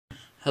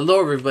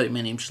Hello everybody,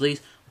 my name's Shalees.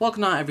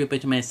 Welcome on everybody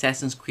to my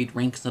Assassin's Creed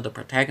rankings of the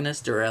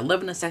protagonists. There are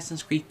 11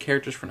 Assassin's Creed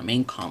characters for the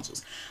main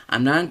consoles.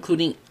 I'm not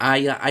including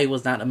Aya. Aya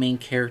was not a main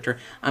character.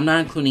 I'm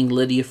not including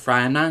Lydia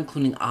Fry. I'm not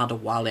including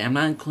Adewale. I'm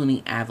not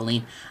including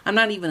Aveline. I'm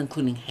not even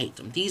including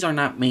Hatham. These are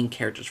not main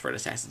characters for the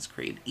Assassin's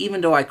Creed.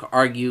 Even though I could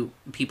argue,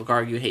 people could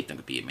argue Hatham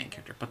could be a main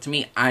character. But to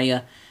me,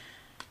 Aya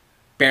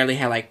barely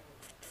had like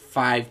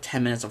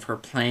 5-10 minutes of her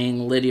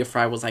playing. Lydia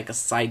Fry was like a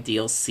side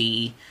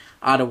DLC.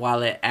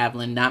 Adewale,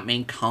 Aveline, not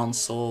main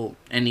console,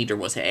 and neither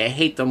was I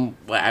hate them.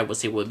 What I would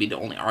say would be the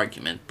only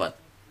argument, but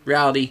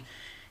reality,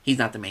 he's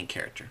not the main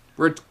character.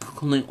 We're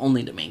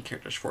only the main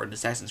characters for the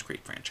Assassin's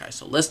Creed franchise.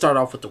 So let's start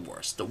off with the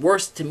worst. The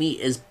worst to me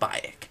is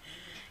Bayek.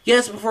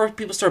 Yes, before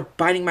people start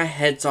biting my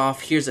heads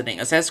off, here's the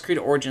thing. Assassin's Creed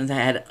Origins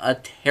had a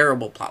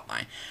terrible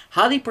plotline.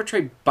 How they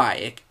portray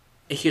Bayek,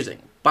 here's the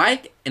thing.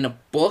 Bayek in a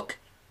book,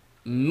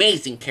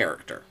 amazing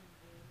character.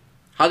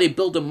 How they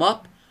build him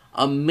up,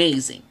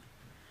 amazing.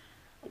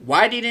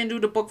 Why they didn't do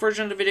the book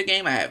version of the video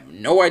game, I have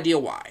no idea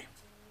why.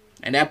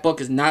 And that book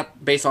is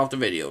not based off the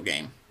video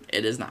game.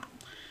 It is not.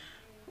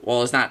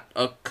 Well, it's not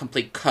a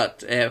complete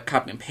copy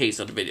and paste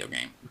of the video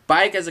game.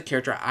 Bayek as a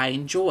character, I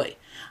enjoy.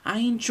 I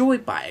enjoy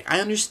Bayek.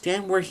 I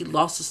understand where he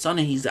lost his son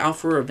and he's out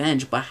for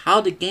revenge, but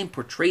how the game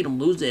portrayed him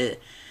losing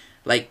it,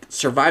 like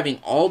surviving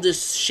all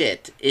this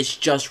shit, is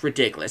just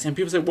ridiculous. And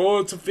people say, well,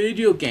 it's a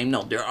video game.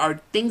 No, there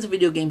are things in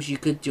video games you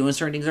could do, and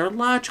certain things are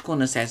logical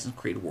in Assassin's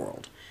Creed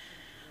world.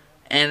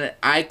 And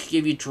I could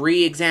give you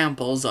 3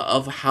 examples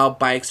of how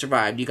Bayek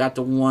survived. You got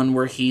the one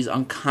where he's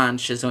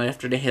unconscious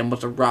after they hit him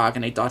with a rock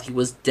and they thought he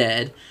was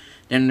dead.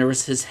 Then there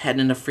was his head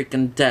in the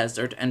freaking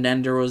desert. And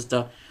then there was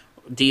the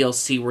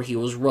DLC where he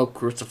was rope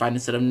crucified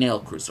instead of nail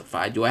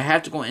crucified. Do I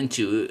have to go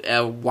into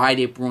why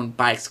they ruined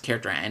Bayek's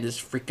character and his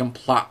freaking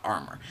plot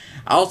armor?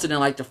 I also didn't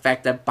like the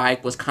fact that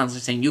Bayek was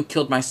constantly saying, you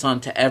killed my son,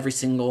 to every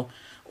single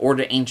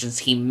Order agents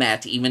he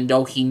met, even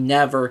though he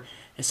never,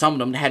 some of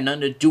them had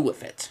nothing to do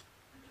with it.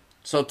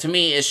 So to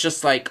me, it's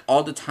just like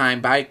all the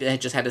time, Bayek had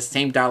just had the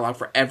same dialogue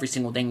for every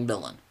single dang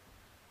villain.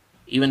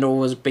 Even though it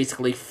was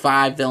basically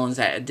 5 villains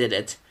that did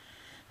it,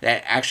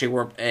 that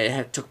actually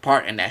took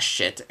part in that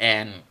shit,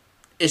 and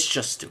it's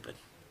just stupid.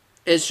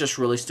 It's just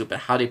really stupid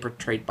how they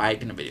portrayed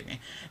Bayek in the video game.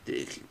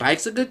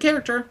 Bayek's a good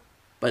character,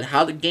 but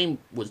how the game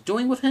was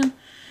doing with him,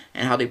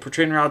 and how they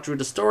portrayed him out through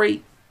the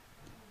story,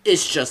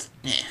 it's just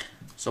eh.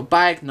 So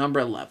Bayek, number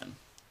 11.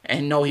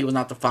 And no, he was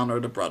not the founder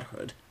of the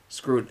Brotherhood.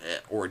 Screwed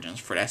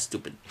Origins for that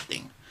stupid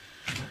thing.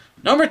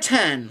 Number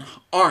 10,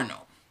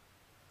 Arno.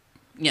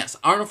 Yes,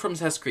 Arno from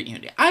Assassin's Creed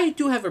Unity. I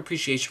do have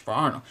appreciation for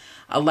Arno.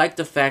 I like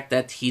the fact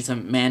that he's a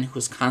man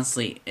who's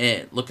constantly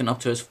looking up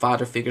to his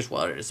father figures,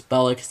 whether it's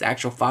Bellic, his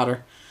actual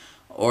father,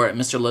 or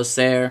Mr.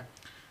 Lasser.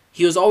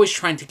 He was always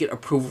trying to get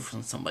approval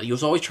from somebody. He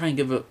was always trying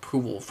to give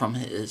approval from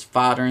his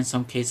father, in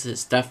some cases his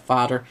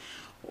stepfather,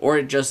 or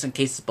just in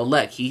cases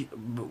Belek. He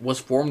was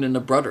formed in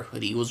the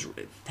Brotherhood. He was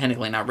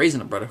technically not raised in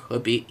the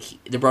Brotherhood, but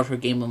the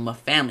Brotherhood gave him a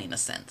family in a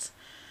sense.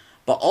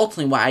 But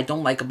ultimately, what I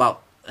don't like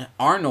about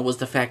Arno was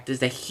the fact is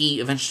that he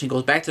eventually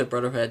goes back to the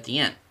Brotherhood at the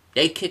end.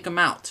 They kick him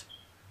out.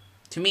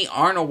 To me,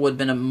 Arno would have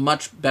been a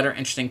much better,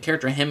 interesting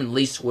character. Him and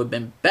Lisa would have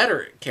been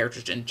better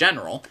characters in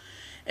general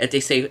if they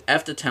say,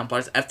 F the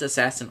Templars, F the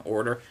Assassin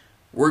Order,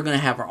 we're going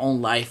to have our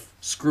own life,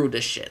 screw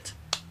this shit.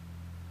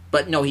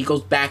 But no, he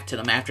goes back to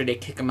them after they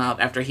kick him out,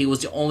 after he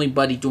was the only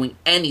buddy doing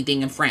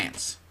anything in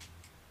France.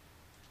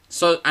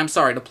 So, I'm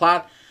sorry, the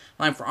plot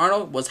line for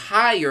Arnold was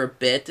higher a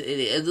bit.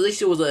 At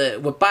least it was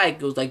with Bayek,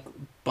 it was like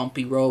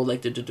bumpy road,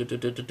 like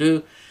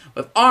do.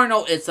 With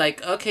Arnold, it's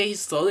like, okay,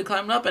 he's slowly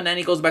climbing up, and then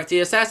he goes back to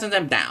the assassins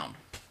and down.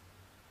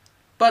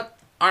 But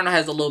Arnold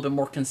has a little bit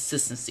more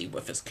consistency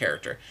with his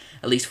character,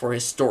 at least for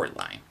his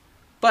storyline.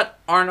 But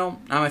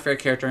Arnold, not my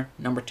favorite character,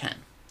 number 10.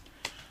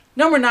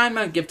 Number 9, I'm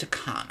going to give to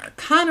Connor.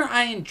 Connor,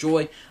 I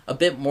enjoy a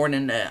bit more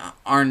than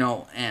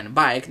Arno and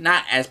Bayek.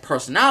 Not as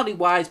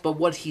personality-wise, but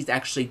what he's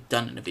actually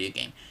done in the video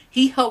game.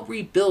 He helped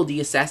rebuild the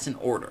Assassin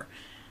Order.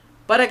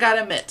 But I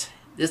gotta admit,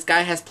 this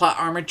guy has plot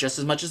armor just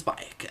as much as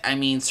Bayek. I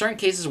mean, certain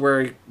cases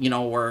where,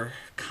 where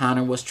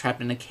Connor was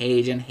trapped in a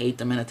cage and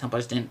Hatham and the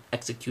Templars didn't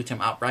execute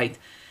him outright.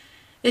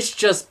 It's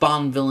just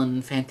Bond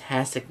villain,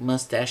 fantastic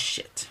mustache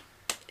shit.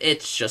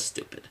 It's just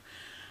stupid.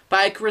 But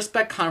I can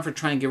respect Connor for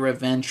trying to get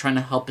revenge, trying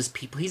to help his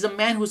people. He's a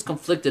man who's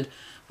conflicted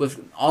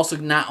with also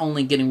not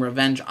only getting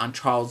revenge on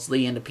Charles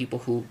Lee and the people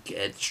who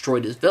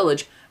destroyed his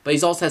village, but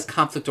he also has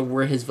conflict of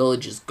where his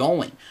village is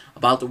going,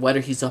 about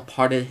whether he's a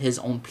part of his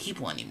own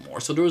people anymore.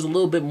 So there was a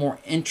little bit more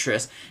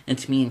interest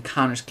into me and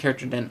Connor's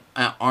character than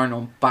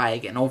Arnold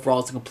Bayek, and overall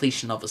it's a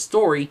completion of a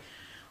story.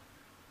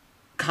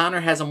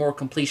 Connor has a more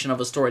completion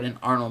of a story than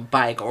Arnold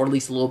Bayek, or at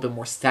least a little bit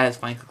more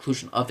satisfying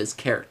conclusion of his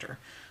character.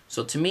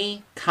 So to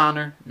me,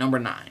 Connor, number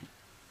 9.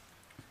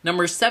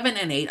 Number 7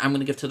 and 8, I'm going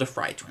to give to the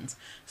Fry twins.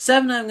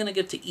 7, I'm going to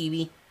give to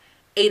Edie.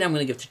 8, I'm going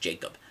to give to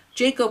Jacob.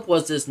 Jacob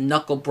was this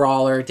knuckle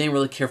brawler, didn't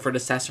really care for the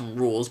assassin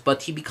rules,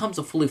 but he becomes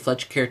a fully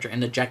fledged character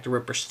in the Jack the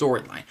Ripper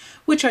storyline,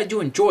 which I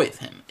do enjoy with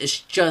him. It's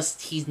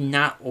just he's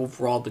not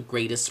overall the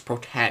greatest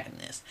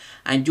protagonist.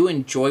 I do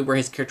enjoy where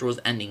his character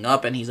was ending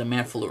up, and he's a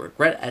man full of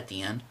regret at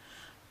the end.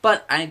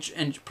 But I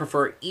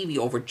prefer Evie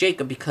over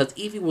Jacob because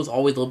Evie was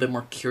always a little bit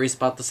more curious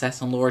about the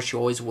assassin lore. She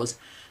always was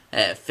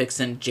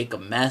fixing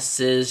Jacob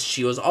messes.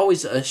 She was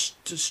always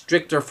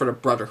stricter for the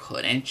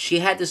Brotherhood, and she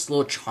had this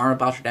little charm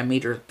about her that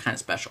made her kind of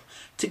special.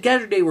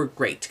 Together, they were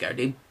great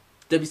together.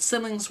 The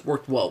siblings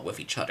worked well with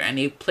each other, and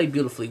they played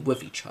beautifully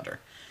with each other.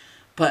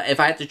 But if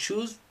I had to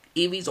choose,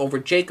 Evie's over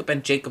Jacob,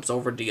 and Jacob's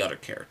over the other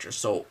characters.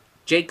 So,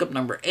 Jacob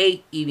number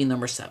 8, Evie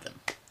number 7.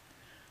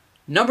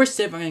 Number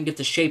 7, I'm going to give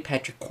to Shay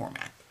Patrick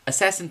Cormac.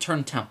 Assassin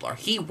turned Templar.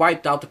 He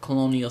wiped out the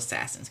colonial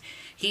assassins.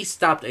 He's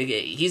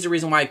the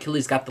reason why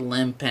Achilles got the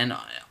limp and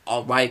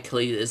why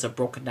Achilles is a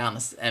broken down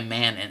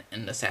man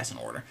in the assassin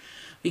order.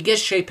 We get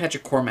Shay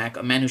Patrick Cormac,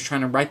 a man who's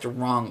trying to right the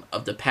wrong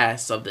of the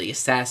past of the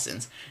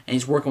assassins, and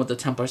he's working with the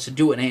Templars to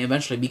do it, and he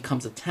eventually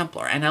becomes a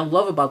Templar. And I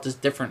love about this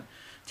different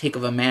take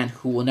of a man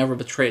who will never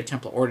betray a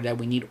Templar order, that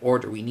we need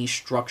order, we need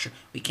structure,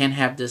 we can't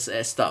have this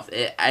stuff.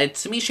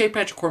 To me, Shay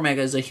Patrick Cormac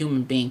is a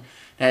human being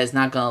that is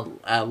not going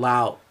to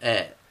allow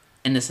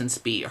innocence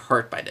be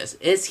hurt by this.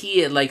 Is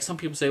he, like some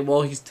people say,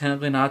 well, he's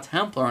technically not a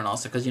Templar and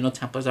also because,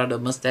 Templars are the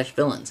mustache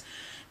villains.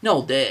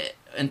 No,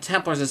 and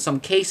Templars in some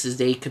cases,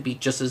 they could be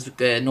just as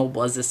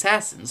noble as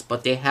assassins,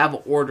 but they have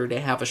an order, they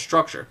have a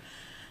structure.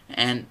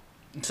 And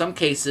in some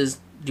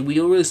cases, we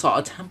really saw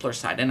a Templar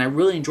side, and I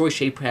really enjoy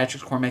Shay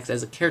Patrick Cormac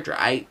as a character.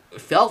 I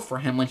felt for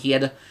him when he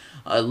had to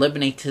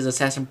eliminate his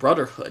assassin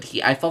brotherhood.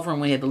 I felt for him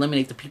when he had to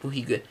eliminate the people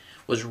he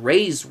was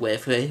raised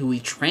with, who he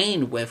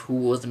trained with, who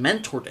was a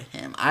mentor to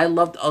him. I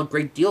loved a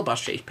great deal about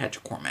Shay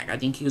Patrick Cormac. I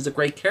think he was a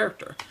great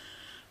character.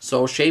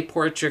 So, Shay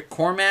Patrick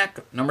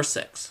Cormac, number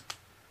 6.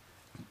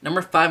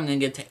 Number 5, I'm going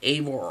to get to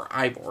Eivor or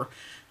Ivor.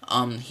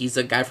 He's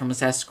a guy from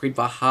Assassin's Creed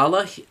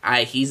Valhalla.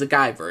 He's a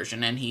guy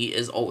version, and he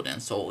is Odin.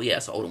 So,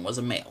 yes, Odin was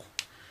a male.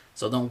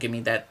 So, don't give me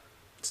that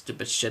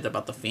stupid shit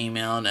about the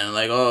female, and then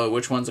oh,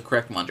 which one's the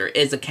correct one? There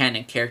is a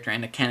canon character,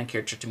 and the canon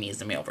character to me is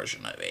the male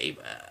version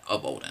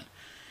of Odin.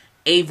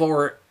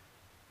 Eivor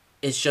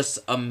is just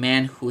a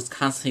man who is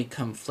constantly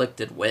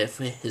conflicted with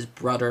his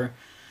brother,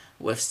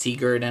 with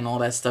Sigurd and all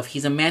that stuff.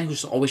 He's a man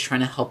who's always trying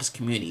to help his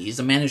community. He's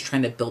a man who's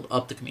trying to build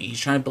up the community. He's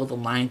trying to build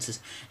alliances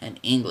in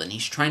England.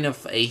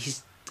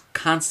 He's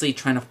constantly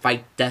trying to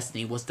fight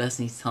destiny. What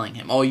destiny's telling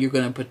him? Oh, you're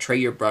going to betray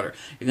your brother.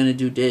 You're going to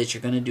do this.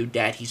 You're going to do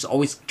that. He's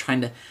always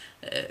trying to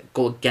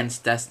go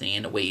against destiny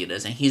in the way it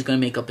is. And he's going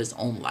to make up his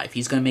own life.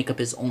 He's going to make up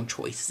his own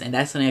choices. And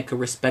that's something I could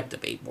respect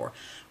of Eivor.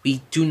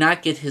 We do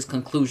not get his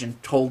conclusion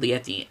totally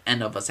at the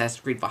end of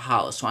Assassin's Creed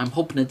Valhalla. So I'm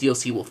hoping the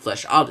DLC will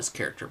flesh out his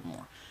character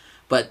more.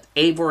 But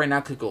Eivor right now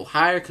could go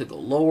higher, could go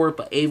lower.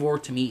 But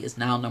Eivor to me is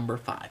now number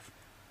 5.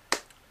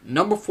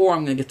 Number 4,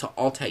 I'm going to get to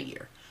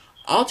Altair.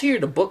 Altair,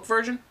 the book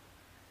version,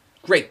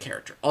 great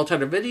character. Altair,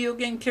 the video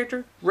game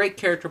character, great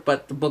character,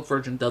 but the book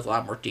version does a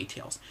lot more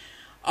details.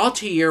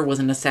 Altair was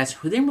an assassin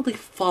who didn't really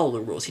follow the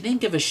rules. He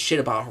didn't give a shit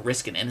about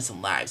risking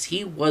innocent lives.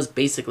 He was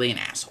basically an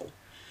asshole.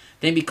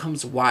 Then he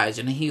becomes wise,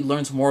 and he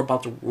learns more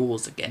about the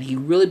rules again. He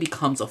really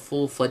becomes a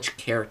full-fledged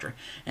character.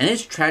 And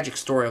his tragic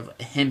story of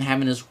him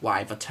having his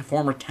wife, a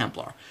former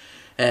Templar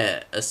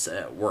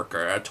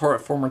worker, a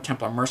former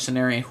Templar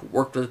mercenary who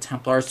worked with the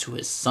Templars, to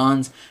his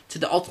sons, to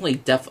the ultimately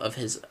death of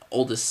his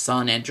oldest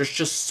son, and there's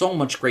just so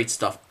much great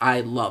stuff I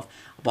love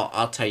about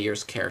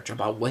Altair's character,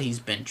 about what he's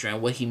been through,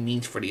 and what he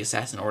means for the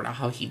Assassin Order,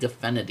 how he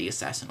defended the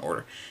Assassin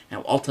Order,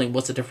 and ultimately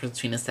what's the difference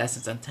between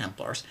Assassins and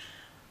Templars.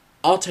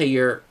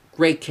 Altair,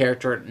 great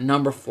character.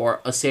 Number 4,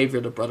 a savior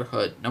of the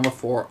Brotherhood. Number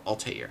 4,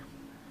 Altair.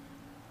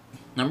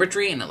 Number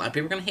 3, and a lot of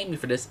people are going to hate me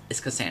for this,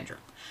 is Cassandra.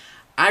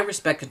 I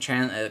respect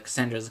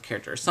Cassandra as a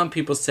character. Some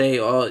people say,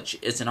 oh,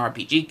 it's an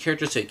RPG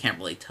character, so you can't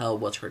really tell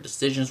what her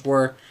decisions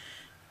were.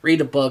 Read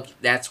a book,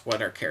 that's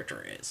what her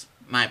character is.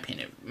 My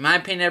opinion. My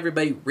opinion,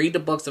 everybody, read the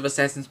books of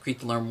Assassin's Creed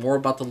to learn more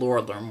about the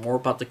lore, learn more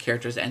about the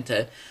characters, and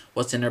to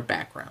what's in their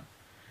background.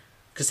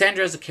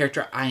 Cassandra as a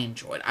character, I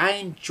enjoyed. I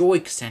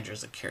enjoyed Cassandra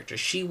as a character.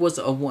 She was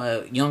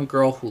a young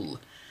girl who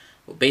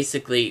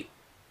basically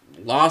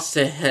lost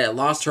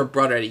her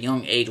brother at a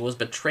young age, was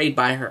betrayed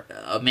by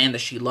a man that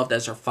she loved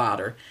as her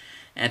father,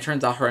 and it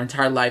turns out her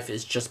entire life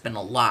has just been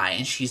a lie,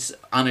 and she's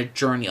on a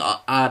journey, an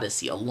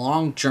odyssey, a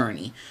long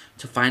journey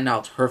to find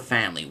out her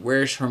family.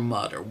 Where's her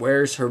mother?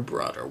 Where's her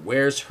brother?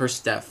 Where's her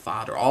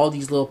stepfather? All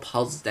these little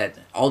puzzles,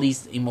 all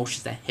these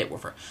emotions that hit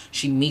with her.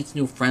 She meets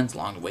new friends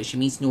along the way. She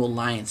meets new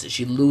alliances.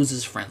 She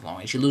loses friends along the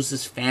way. She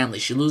loses family.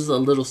 She loses a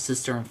little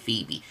sister in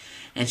Phoebe.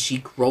 And she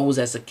grows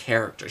as a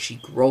character. She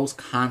grows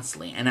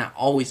constantly. And I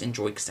always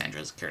enjoy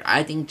Cassandra as a character.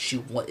 I think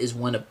she is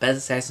one of the best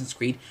Assassin's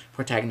Creed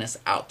protagonists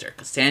out there.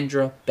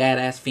 Cassandra,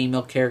 badass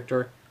female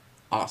character.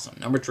 Awesome.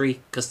 Number 3,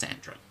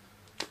 Cassandra.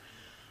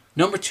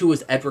 Number 2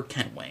 is Edward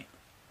Kenway.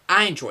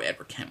 I enjoy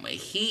Edward Kenway.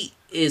 He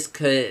is,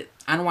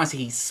 I don't want to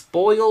say he's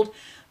spoiled,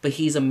 but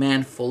he's a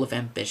man full of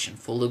ambition,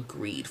 full of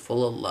greed,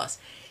 full of lust.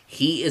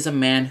 He is a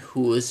man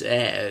who is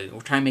trying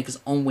to make his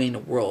own way in the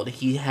world.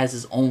 He has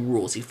his own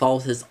rules. He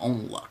follows his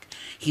own luck.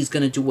 He's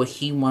going to do what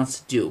he wants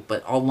to do,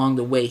 but all along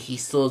the way, he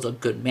still is a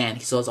good man.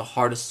 He still has a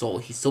heart of soul.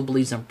 He still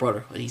believes in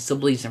brotherhood. He still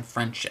believes in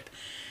friendship.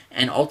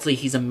 And ultimately,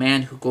 he's a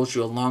man who goes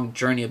through a long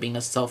journey of being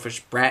a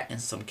selfish brat in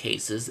some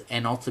cases,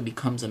 and ultimately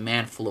becomes a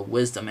man full of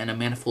wisdom and a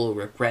man full of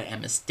regret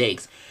and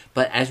mistakes.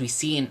 But as we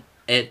see in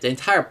the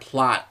entire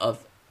plot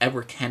of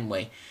Edward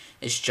Kenway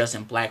is just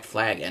in Black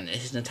Flag, and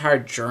his entire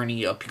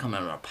journey of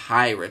becoming a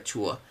pirate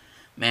to a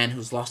man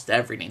who's lost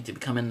everything to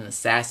becoming an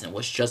assassin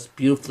was just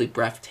beautifully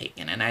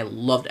breathtaking. And I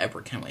loved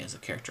Edward Kenway as a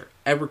character.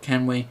 Edward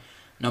Kenway,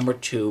 number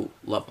 2,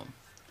 love him.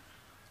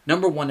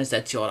 Number 1 is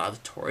Ezio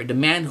Auditore, the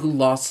man who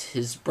lost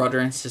his brother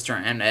and sister,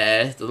 and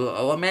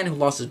a man who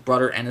lost his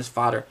brother and his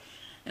father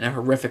in a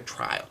horrific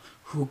trial,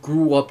 who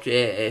grew up,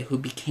 who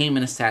became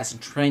an assassin,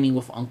 training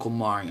with Uncle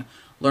Mario,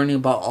 learning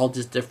about all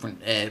these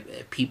different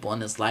people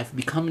in his life,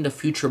 becoming the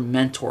future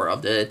mentor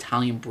of the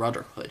Italian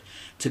Brotherhood,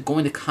 to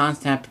going to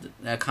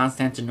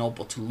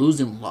Constantinople, to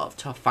losing love,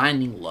 to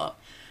finding love,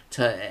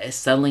 to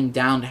settling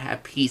down to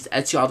have peace.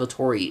 Ezio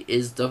Auditore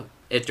is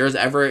if there's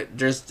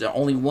the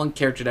only one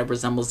character that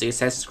resembles the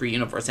Assassin's Creed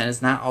universe, and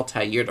it's not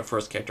Altair, the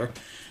first character.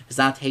 It's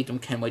not Tatum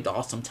Kenway, the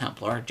Awesome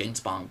Templar,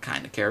 James Bond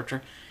kind of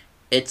character.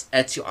 It's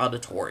Ezio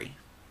Auditore,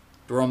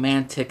 the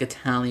romantic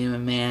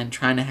Italian man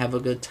trying to have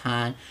a good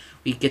time.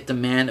 We get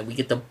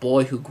the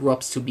boy who grew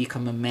up to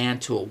become a man,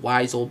 to a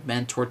wise old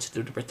mentor,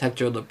 to the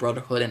protector of the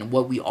Brotherhood, and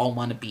what we all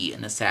want to be,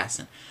 an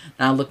assassin.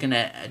 Not looking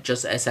at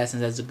just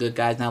assassins as the good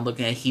guys, not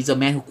looking at, he's a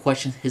man who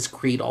questions his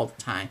creed all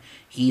the time.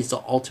 He's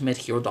the ultimate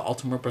hero, the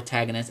ultimate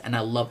protagonist, and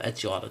I love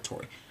Ezio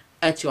Auditore.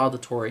 Ezio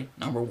Auditore,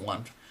 number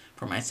 1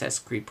 for my Assassin's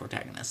Creed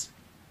protagonist.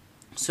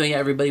 So yeah,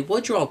 everybody,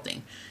 what you all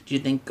think? Do you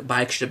think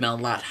Bayek should have been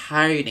a lot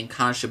higher? You think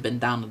Connor should have been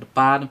down at the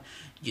bottom?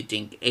 You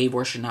think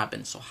Eivor should not have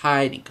been so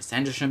high? You think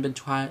Cassandra should have been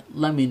too high?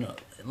 Let me know.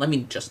 Let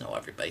me just know,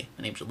 everybody.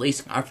 My name's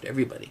Elise. I'm after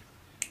everybody.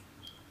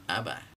 Bye-bye.